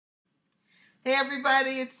Hey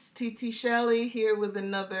everybody, it's TT Shelley here with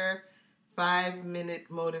another 5-minute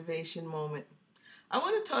motivation moment. I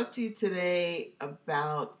want to talk to you today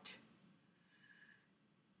about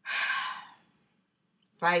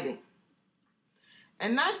fighting.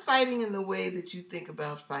 And not fighting in the way that you think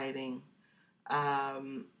about fighting.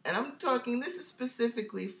 And I'm talking, this is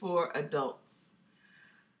specifically for adults.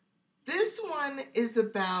 This one is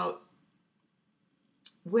about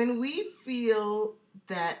when we feel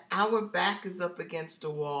that our back is up against a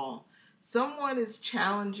wall, someone is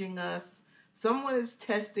challenging us, someone is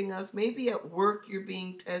testing us, maybe at work you're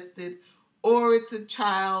being tested, or it's a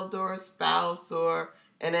child or a spouse or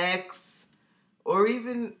an ex, or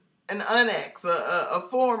even an unex, a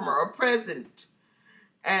former, a present,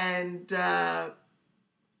 and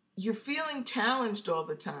you're feeling challenged all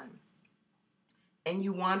the time, and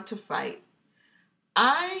you want to fight.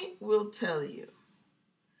 I will tell you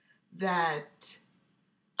that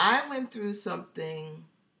I went through something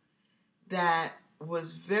that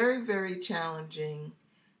was very, very challenging,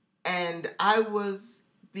 and I was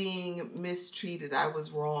being mistreated. I was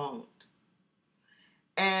wronged.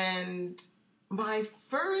 And my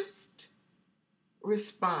first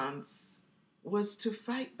response was to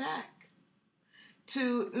fight back.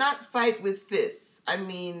 To not fight with fists. I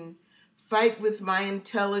mean, fight with my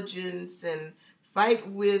intelligence and fight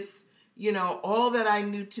with all that I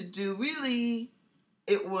knew to do. Really,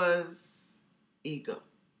 it was ego.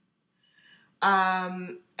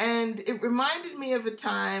 And it reminded me of a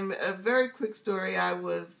time, a very quick story. I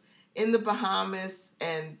was in the Bahamas,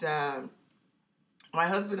 and my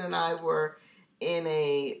husband and I were in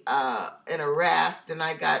a raft, and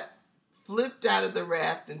I got flipped out of the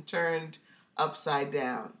raft and turned upside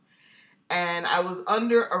down. And I was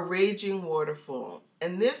under a raging waterfall,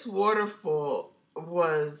 and this waterfall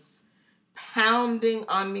was pounding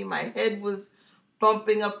on me. My head was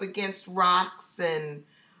bumping up against rocks, and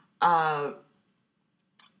I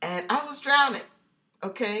was drowning,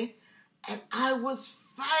 okay? And I was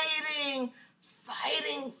fighting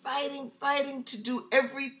to do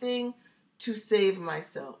everything to save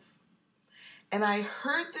myself. And I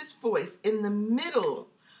heard this voice in the middle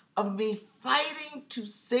of me fighting to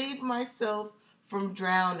save myself from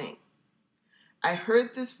drowning. I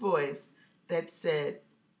heard this voice that said,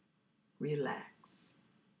 relax.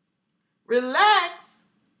 Relax?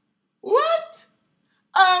 What?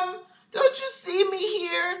 Don't you see me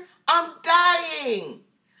here? I'm dying.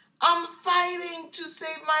 I'm fighting to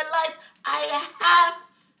save my life. I have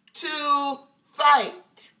to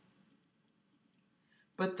fight.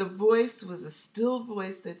 But the voice was a still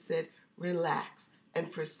voice that said, relax. And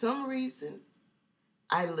for some reason,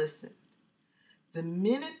 I listened. The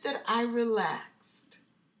minute that I relaxed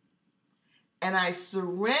and I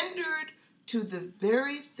surrendered to the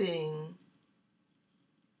very thing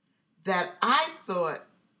that I thought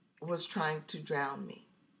was trying to drown me,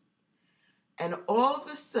 and all of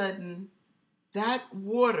a sudden, that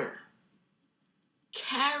water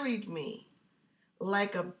carried me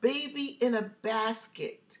like a baby in a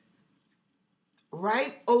basket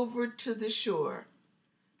right over to the shore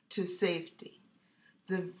to safety.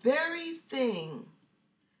 The very thing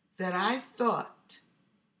that I thought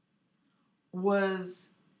was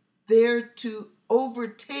there to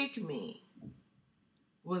overtake me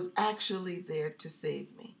was actually there to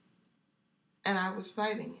save me. And I was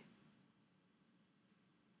fighting it.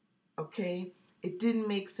 Okay? It didn't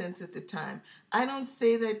make sense at the time. I don't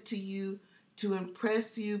say that to you to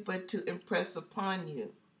impress you, but to impress upon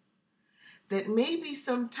you that maybe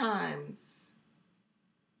sometimes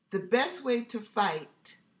the best way to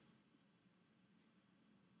fight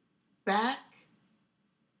back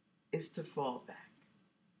is to fall back,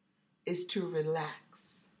 is to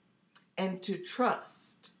relax, and to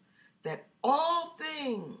trust that all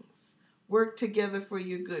things work together for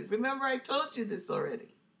your good. Remember, I told you this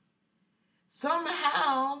already.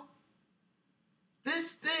 Somehow,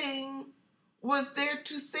 this thing was there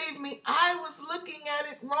to save me. I was looking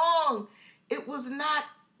at it wrong. It was not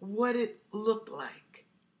what it looked like.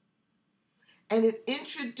 And it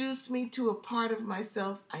introduced me to a part of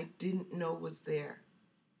myself I didn't know was there.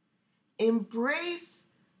 Embrace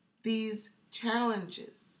these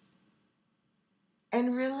challenges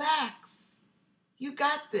and relax. You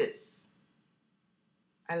got this.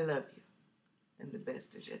 I love you, and the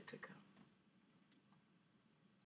best is yet to come.